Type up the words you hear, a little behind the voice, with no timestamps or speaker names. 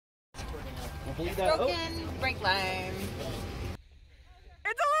Broken brake line.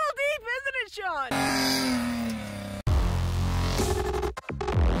 It's a little deep, isn't it, Sean?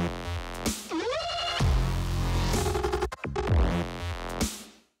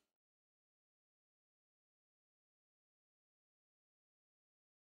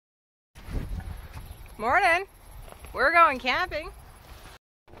 Morning. We're going camping.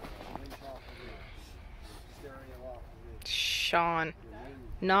 Sean,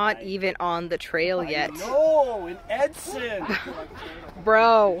 not even on the trail yet. No, in Edson.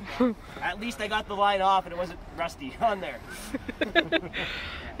 Bro. At least I got the line off and it wasn't rusty on there.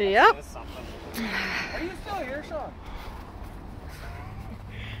 Yep. Are you still here, Sean?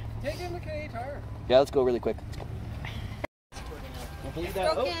 Take in the K tire. Yeah, let's go really quick.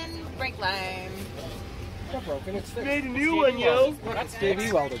 Broken brake line. It's not broken, it's fixed. Made a new one, yo. That's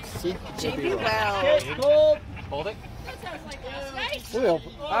JB welded. See? JB Weld. It's cold. Hold it.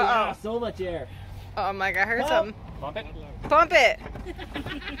 Uh-oh. So much air. Oh my god, I heard something. Pump it. Pump it.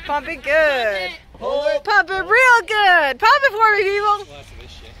 Pump it good. Hold it. Pump it real good. Pump it for me, people.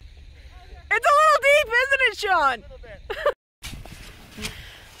 It's a little deep, isn't it, Sean?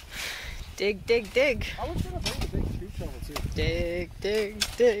 Dig, dig, dig. I was gonna bring the big street shovel too. Dig, dig,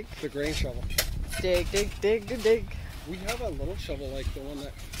 dig. The grain shovel. Dig, dig, dig, dig, dig. We have a little shovel like the one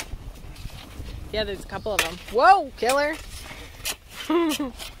that... Yeah, there's a couple of them. Whoa, killer.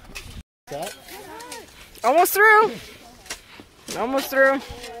 That? Almost through. Almost through.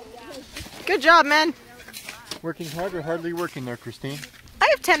 Good job, man. Working hard or hardly working there, Christine? I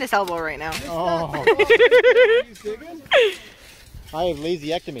have tennis elbow right now. Oh. I have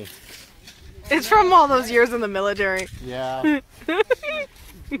lazyectomy. It's from all those years in the military. Yeah.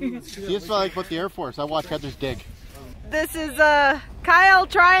 Just like with the Air Force, I watch others dig. This is Kyle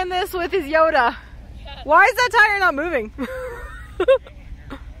trying this with his Yoda. Why is that tire not moving? Do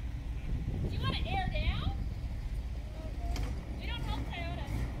you want to air down? We don't help Toyota.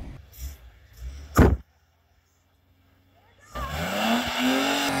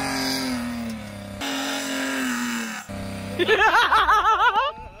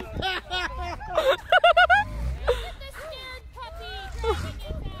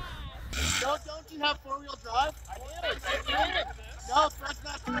 Don't you have four-wheel drive? I did. No, that's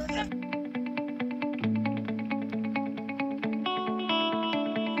not true.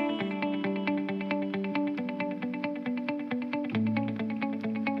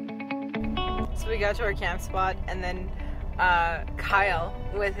 So we got to our camp spot, and then Kyle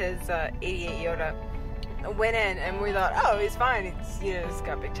with his 88 Yoda went in, and we thought, oh, he's fine. He's, you know, he's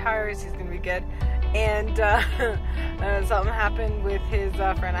got big tires. He's gonna be good. And something happened with his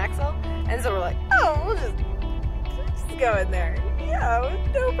front axle, and so we're like, oh, we'll just go in there. Yeah,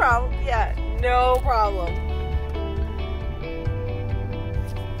 no problem. Yeah, no problem.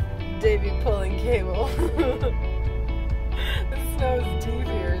 Davey pulling cable. The snow's deep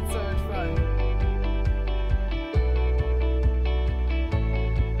here. It's so much fun.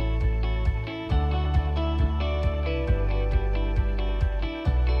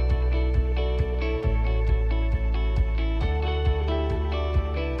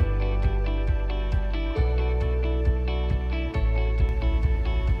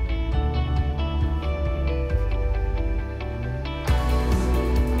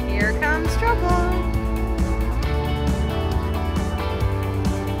 Here comes trouble.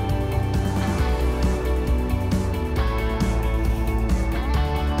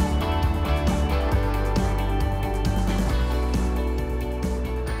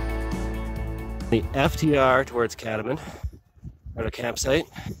 The FTR towards Cadomin, at a campsite.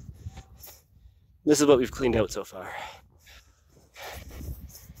 This is what we've cleaned out so far.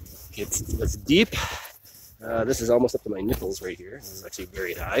 It's deep. This is almost up to my nipples right here. This is actually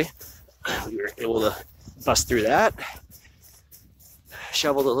very high. We were able to bust through that.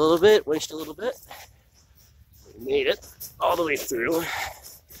 Shoveled a little bit, winched a little bit. We made it all the way through.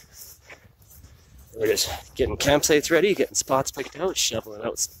 We're just getting campsites ready, getting spots picked out, shoveling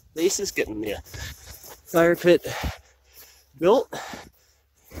out spaces, getting the fire pit built.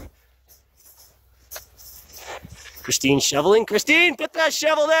 Christine shoveling. Christine, put that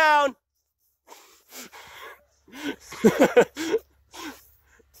shovel down!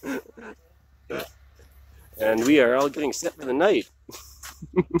 And we are all getting set for the night.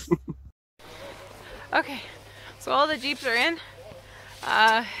 Okay, so all the Jeeps are in.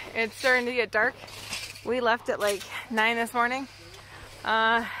 It's starting to get dark. We left at like 9 this morning.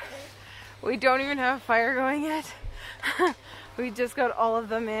 We don't even have a fire going yet. We just got all of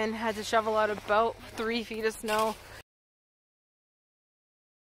them in, had to shovel out about 3 feet of snow.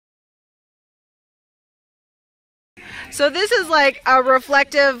 So this is like a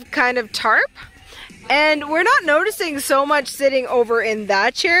reflective kind of tarp. And we're not noticing so much sitting over in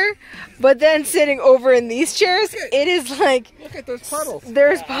that chair, but then sitting over in these chairs, it is like, Look at those puddles.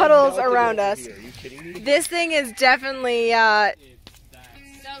 there's puddles around us. Are you kidding me? This thing is definitely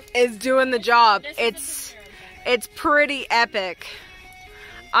is doing the job. It's pretty epic.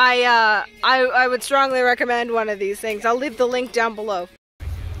 I would strongly recommend one of these things. I'll leave the link down below.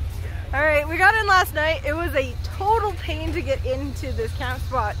 Alright, we got in last night. It was a total pain to get into this camp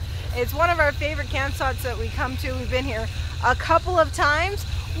spot. It's one of our favorite camp spots that we come to. We've been here a couple of times.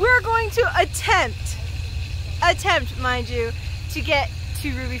 We're going to attempt, mind you, to get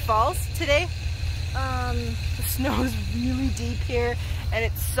to Ruby Falls today. The snow is really deep here and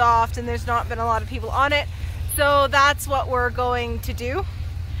it's soft and there's not been a lot of people on it. So that's what we're going to do.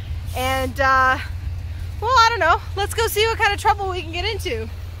 And, well, I don't know. Let's go see what kind of trouble we can get into.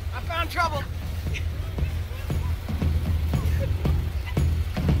 I found trouble.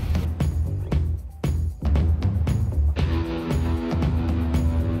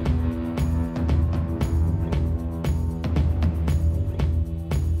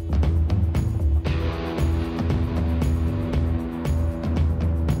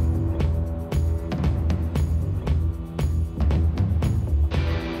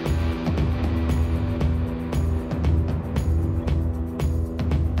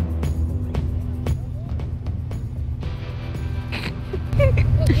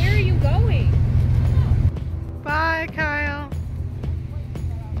 Where are you going? Bye, Kyle.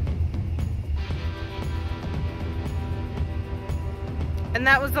 And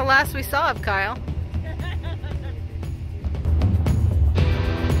that was the last we saw of Kyle.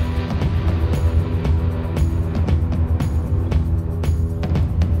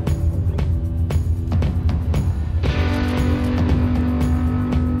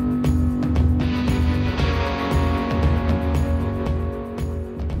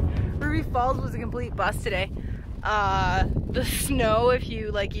 Falls was a complete bust today. The snow, if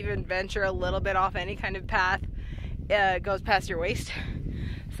you like even venture a little bit off any kind of path, goes past your waist.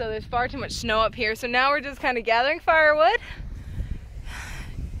 So there's far too much snow up here. So now we're just kind of gathering firewood,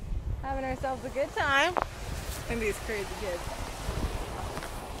 having ourselves a good time. And these crazy kids,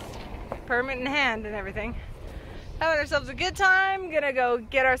 permit in hand and everything. Having ourselves a good time. Gonna go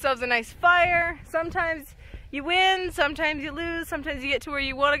get ourselves a nice fire. Sometimes you win, sometimes you lose, sometimes you get to where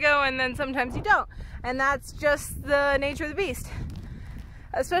you want to go, and then sometimes you don't. And that's just the nature of the beast.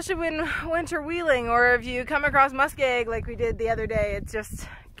 Especially when winter wheeling, or if you come across muskeg like we did the other day, it just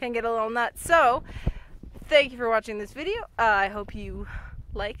can get a little nuts. So, thank you for watching this video. I hope you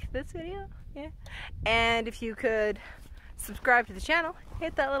like this video. Yeah. And if you could subscribe to the channel,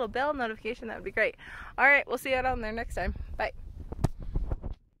 hit that little bell notification, that would be great. Alright, we'll see you out on there next time. Bye.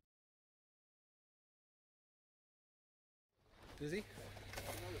 Busy?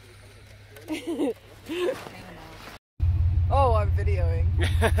 Oh, I'm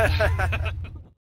videoing.